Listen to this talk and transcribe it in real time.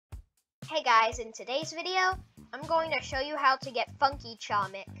Hey guys, in today's video, I'm going to show you how to get funky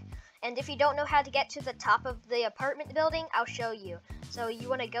chomik. And if you don't know how to get to the top of the apartment building, I'll show you. So you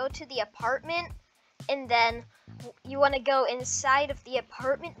want to go to the apartment, and then you want to go inside of the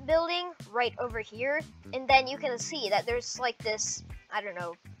apartment building right over here. And then you can see that there's like this, I don't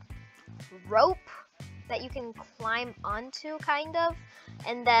know, rope that you can climb onto, kind of.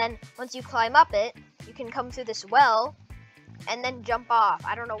 And then once you climb up it, you can come through this well and then jump off.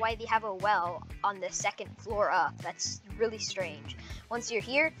 I don't know why they have a well on the second floor up. That's really strange. Once you're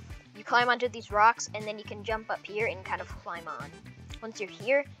here, you climb onto these rocks, and then you can jump up here and kind of climb on. Once you're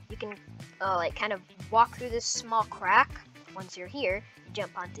here, you can like kind of walk through this small crack. Once you're here, you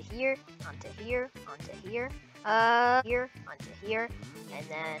jump onto here, onto here, onto here, here, onto here, and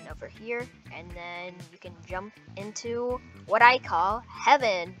then over here, and then you can jump into what I call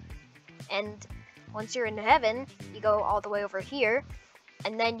heaven. And once you're in heaven, you go all the way over here,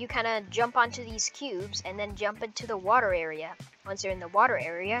 and then you kind of jump onto these cubes and then jump into the water area. Once you're in the water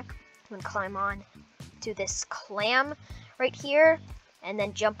area, you can climb on to this clam right here, and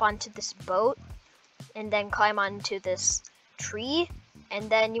then jump onto this boat, and then climb onto this tree, and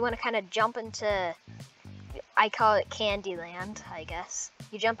then you want to kind of jump into, I call it Candyland, I guess.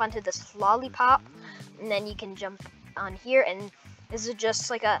 You jump onto this lollipop, and then you can jump on here, and this is just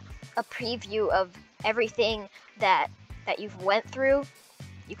like a preview of everything that you've went through.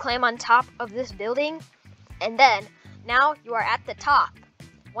 You climb on top of this building, and then now you are at the top.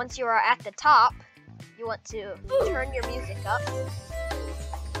 Once you are at the top, you want to turn your music up,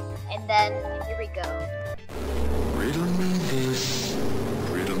 and then here we go. Riddle me this,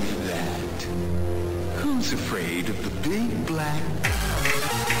 riddle me that. Who's afraid of the big black?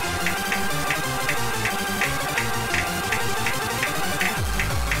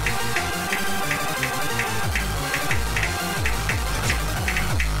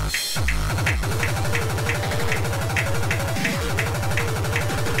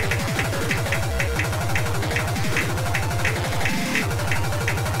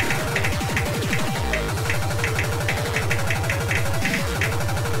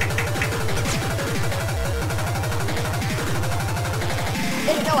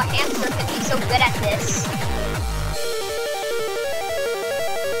 Didn't know a hamster could be so good at this.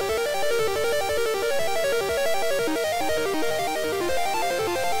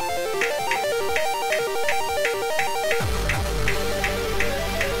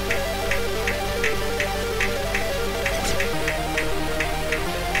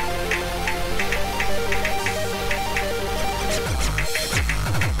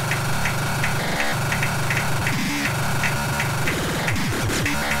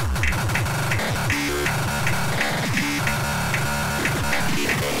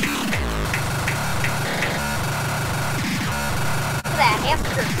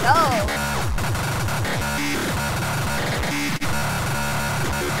 Hamster go.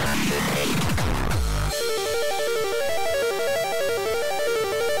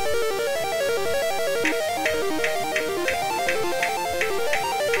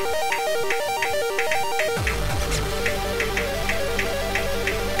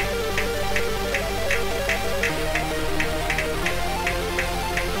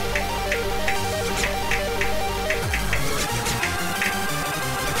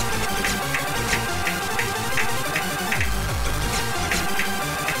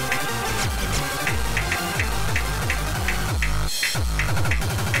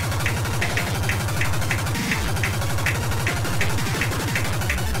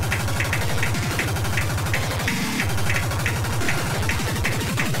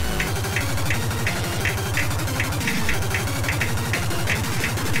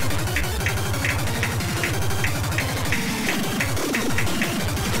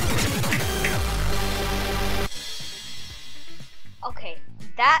 Okay,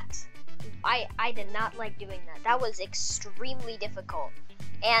 that, I did not like doing that. That was extremely difficult.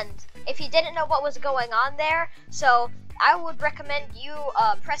 And if you didn't know what was going on there, so I would recommend you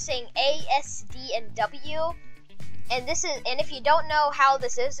pressing A, S, D, and W. And if you don't know how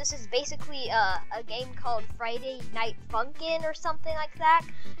this is basically a game called Friday Night Funkin' or something like that.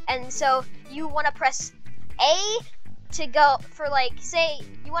 And so you want to press A to go for, like, say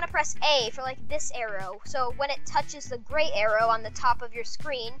you want to press A for like this arrow. So when it touches the gray arrow on the top of your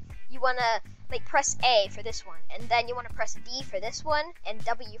screen, you want to like press A for this one, and then you want to press D for this one, and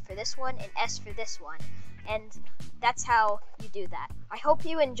W for this one, and S for this one. And that's how you do that. I hope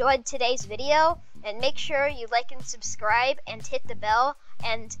you enjoyed today's video, and make sure you like and subscribe and hit the bell.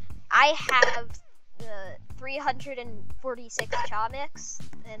 And I have 346 chomiks,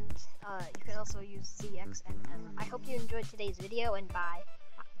 and you can also use ZX and M. I hope you enjoyed today's video, and bye.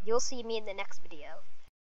 you'll see me in the next video.